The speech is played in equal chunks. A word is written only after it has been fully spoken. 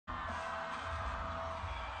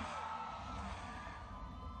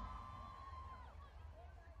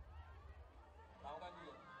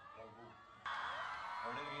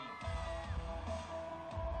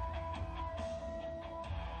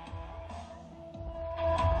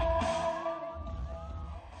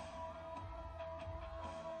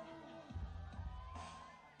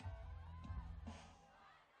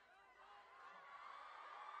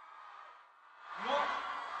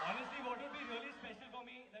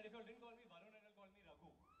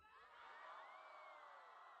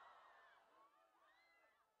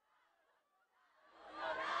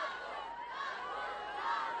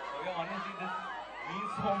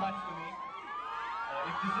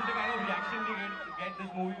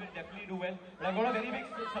movie will definitely do well. But I've got a very big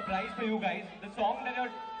surprise for you guys. The song that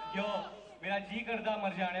you're here, Mera Ji Karda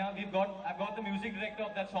Mar Jane, I've got the music director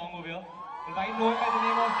of that song over here. You might know him by the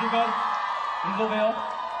name of Jigar. He's over here.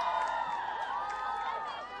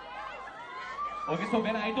 Okay, so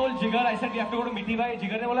when I told Jigar, I said we have to go to Mithi Bhai.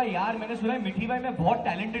 Jigar ने बोला यार मैंने सुना है मिठी भाई में बहुत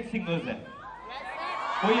talented singers हैं.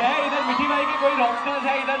 कोई है इधर मिठी भाई के कोई rock stars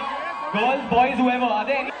है इधर? Girls, boys, whoever. Are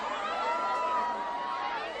there any?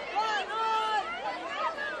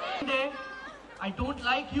 I don't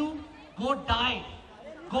like you. Go die.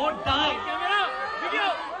 Go die.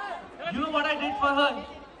 You know what I did for her?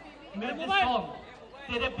 Made this song.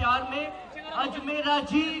 तेरे प्यार में आज मेरा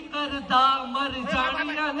जी करदा मर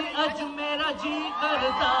जानी यानी आज मेरा जी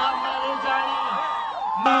करदा मर जानी.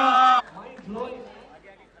 Mind blowing.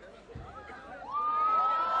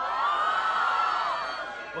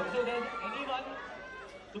 Also, there's anyone.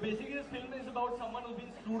 So basically, this film is about someone who's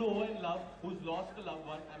been screwed over in love, who's lost a loved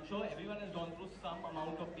one. I'm sure everyone has gone through some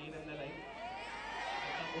amount of pain in their life.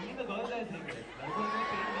 Only the girls are saying it.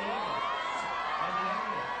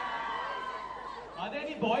 Are there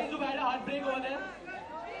any boys who've had a heartbreak over there?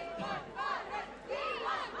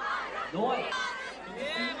 No one.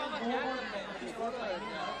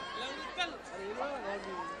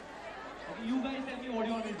 Okay, you guys tell me what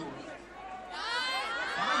you want me to do.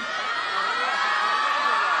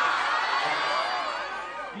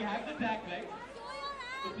 We have the track, right?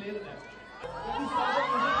 So play the track. Can you start the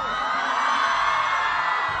music?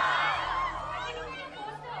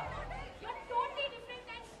 You're totally different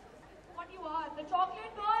than what you are. The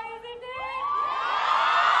chocolate boy, isn't it?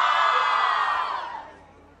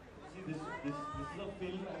 See, this is a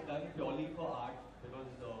film I've done purely for art because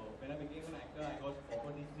when I became an actor, I got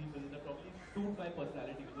offered these three films that probably suit my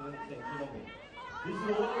personality, which is an extension of me. This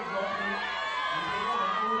role is not me. I'm playing a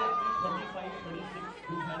man who's actually 35, 36,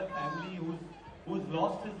 who's had a family, who's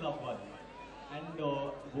lost his loved one. And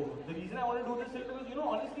the reason I want to do this film because, you know,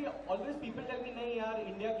 honestly, always people tell me, nahi yaar,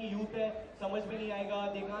 India ki youth hai, samajh mein nahi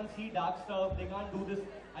aayega, they can't see dark stuff, they can't do this.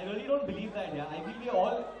 I really don't believe that, yeah. I feel we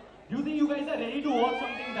all, do you think you guys are ready to watch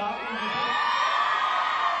something dark in this?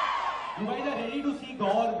 You guys are ready to see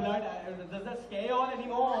gore, blood? Does that scare you all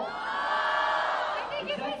anymore? I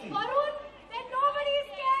think exactly. If it's Varun, then nobody is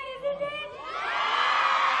scared, isn't it?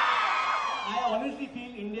 I honestly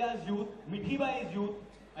feel India's youth, Mithi Bhai's youth,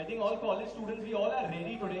 I think all college students, we all are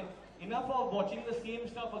ready today. Enough of watching the same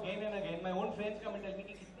stuff again and again. My own friends come and tell me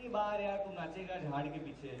कि कितनी बार यार तू नाचेगा झाड़ के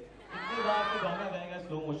पीछे, कितनी बार तू गाना गाएगा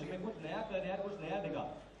slow motion में, कुछ नया कर यार, कुछ नया दिखा.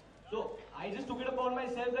 So I just took it upon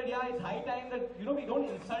myself that yeah, it's high time that, you know, we don't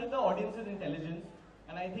insult the audience's intelligence.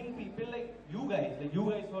 And I think people like you guys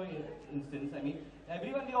for instance, I mean,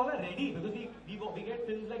 everyone, we all are ready because we get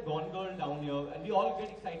films like Gone Girl down here and we all get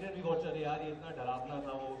excited and we watch, अरे यार ये इतना डरावना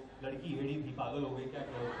था, वो लड़की हेड़ी थी, पागल हो गई, क्या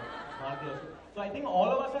मार दिया उसको. So I think all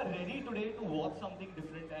of us are ready today to watch something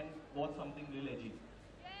different and watch something real edgy.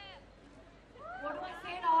 What do I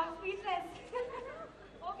say now? I'm speechless.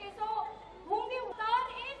 Okay, so whom do you start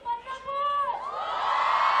in Badlapur?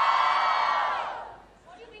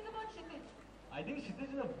 What do you think about Kshitij? I think Kshitij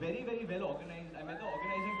is a very, very well organized. I met the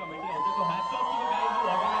organizing committee also, so hats off to the guys who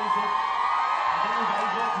organized it. I think you guys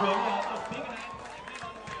worked really hard. So big hand for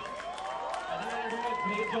everyone over here. I think they're doing a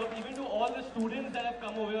great job. Even to all the students that have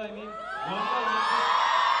come over here. I mean,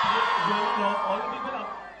 really long. All the people up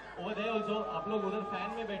over there also. आप लोग उधर fan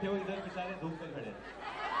में बैठे हो, इधर बेचारे धूप में खड़े.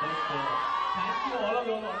 Thank you all of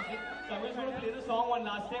you honestly. So I'm just going to play the song one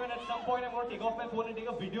last time and at some point I'm going to take off my phone and take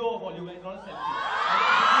a video of all you guys, not a selfie.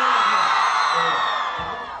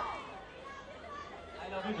 I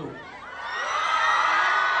love you too.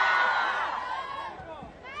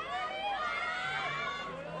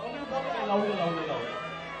 Okay, louder.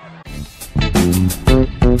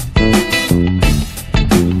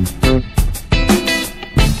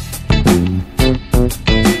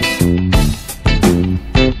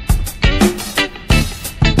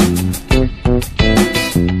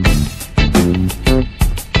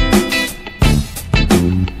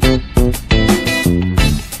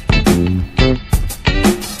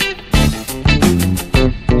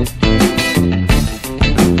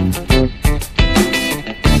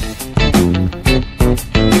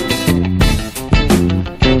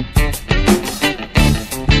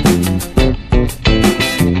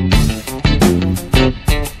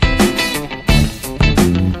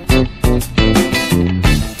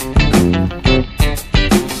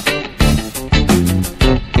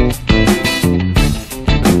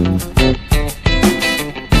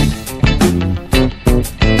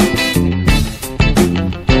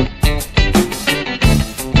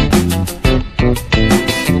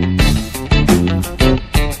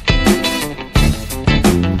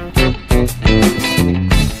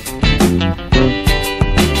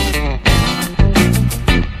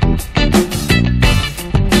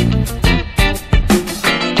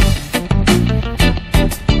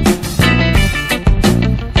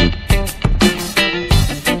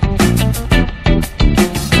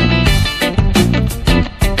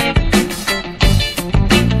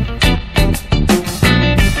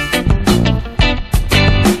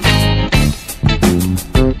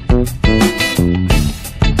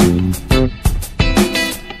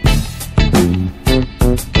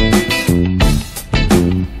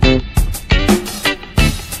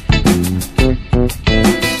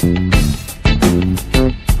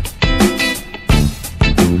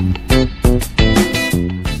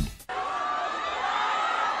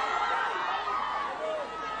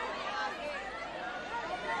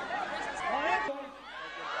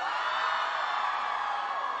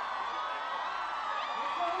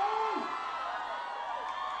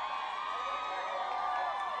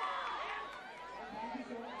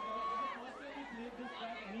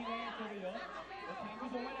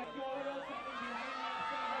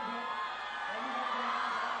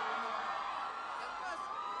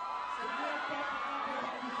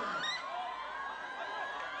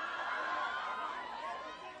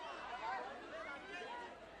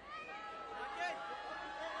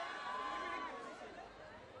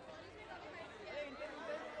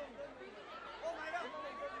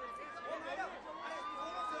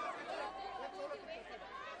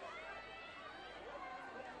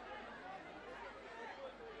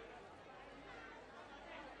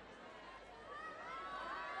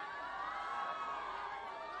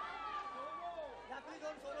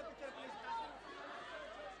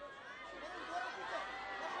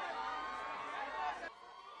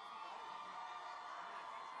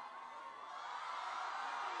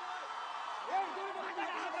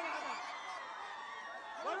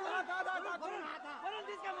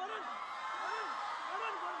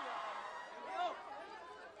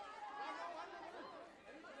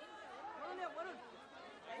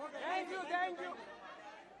 Thank you.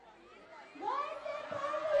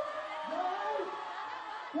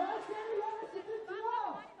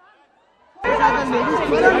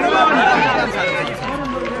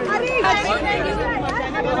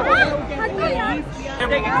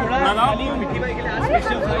 मिठी भाई के लिए आज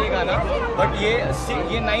special था ये गाना, but ये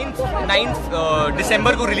 9th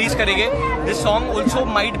December को रिलीज करेंगे. This song also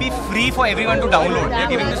might be free for everyone to download. We are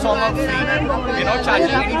giving this song out free. We are not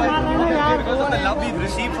charging anyone because of the love we've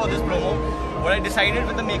received for this promo. What I decided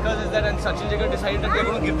with the makers is that, and Sachin Jigar decided that we are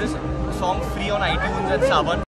going to give this song free on iTunes and Saban.